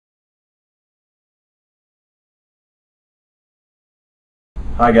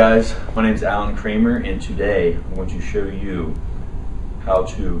Hi guys, my name is Alan Kramer, and today I'm going to show you how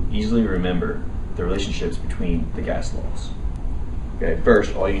to easily remember the relationships between the gas laws. Okay,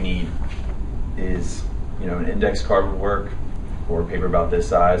 first all you need is an index card would work, or paper about this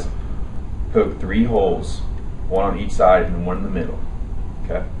size. Poke 3 holes, one on each side and one in the middle.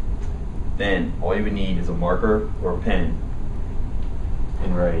 Okay. Then all you would need is a marker or a pen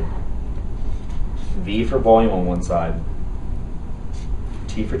and write V for volume on one side,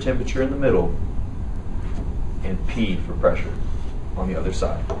 T for temperature in the middle, and P for pressure on the other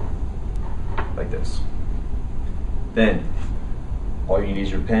side, like this. Then, all you need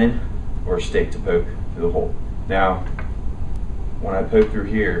is your pen or a stick to poke through the hole. Now, when I poke through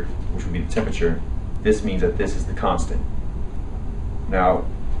here, which would be the temperature, this means that this is the constant. Now,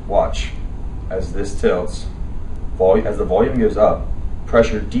 watch. As this tilts, as the volume goes up,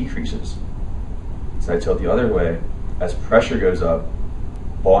 pressure decreases. So I tilt the other way, as pressure goes up,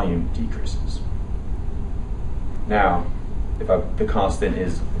 volume decreases. Now, if the constant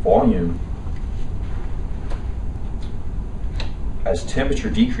is volume, as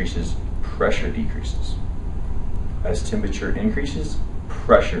temperature decreases, pressure decreases. As temperature increases,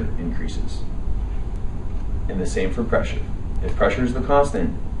 pressure increases. And the same for pressure. If pressure is the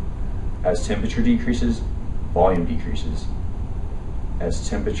constant, as temperature decreases, volume decreases. As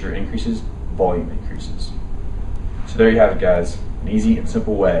temperature increases, volume increases. So there you have it, guys. An easy and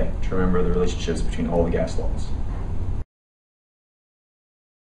simple way to remember the relationships between all the gas laws.